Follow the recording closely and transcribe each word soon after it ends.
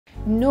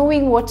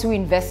Knowing what to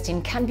invest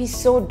in can be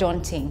so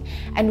daunting,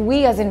 and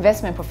we as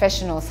investment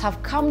professionals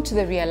have come to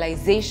the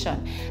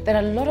realization that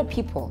a lot of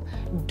people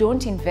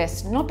don't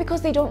invest not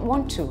because they don't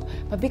want to,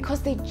 but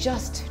because they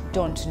just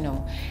don't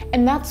know.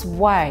 And that's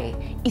why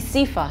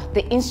ICIFA,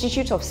 the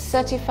Institute of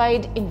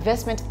Certified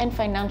Investment and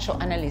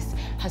Financial Analysts,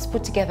 has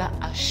put together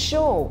a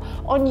show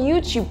on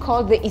YouTube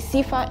called the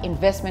ICIFA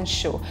Investment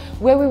Show,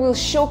 where we will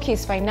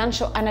showcase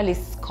financial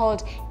analysts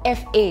called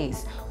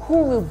FAs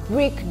who will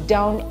break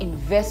down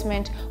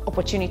investment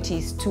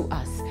opportunities to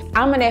us.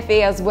 I'm an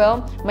FA as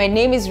well. My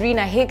name is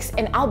Rena Hicks,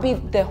 and I'll be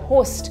the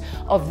host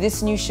of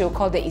this new show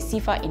called the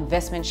ICIFA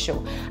Investment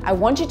Show. I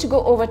want you to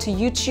go over to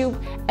YouTube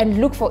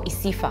and look for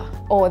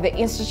ICIFA, or the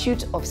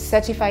Institute of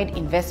Certified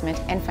Investment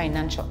and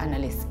Financial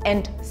Analysts,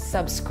 and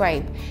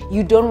subscribe.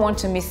 You don't want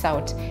to miss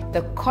out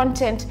the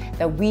content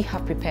that we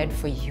have prepared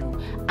for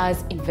you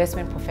as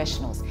investment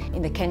professionals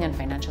in the Kenyan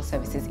financial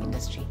services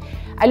industry.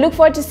 I look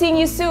forward to seeing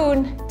you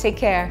soon. Take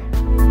care.